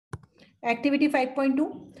Activity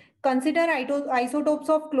 5.2. Consider isotopes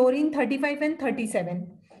of chlorine 35 and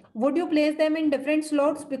 37. Would you place them in different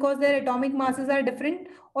slots because their atomic masses are different,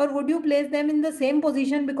 or would you place them in the same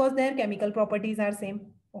position because their chemical properties are same?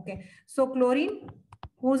 Okay. So chlorine,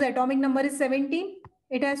 whose atomic number is 17,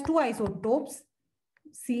 it has two isotopes,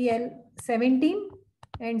 Cl17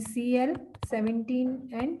 and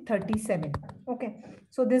Cl17 and 37. Okay.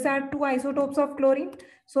 So these are two isotopes of chlorine.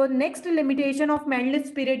 So next limitation of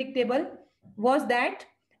Mendeleev's periodic table was that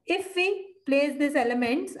if we place these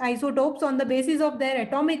elements, isotopes, on the basis of their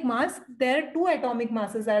atomic mass, their two atomic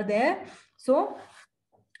masses are there. So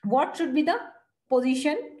what should be the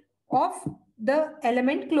position of the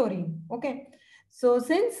element chlorine? Okay. So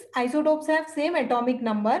since isotopes have same atomic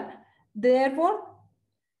number, therefore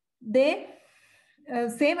they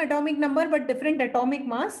same atomic number but different atomic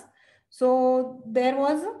mass. So there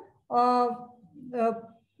was uh, uh,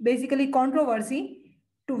 basically controversy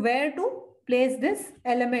to where to place these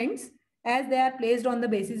elements, as they are placed on the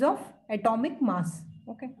basis of atomic mass.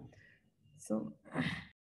 Okay. So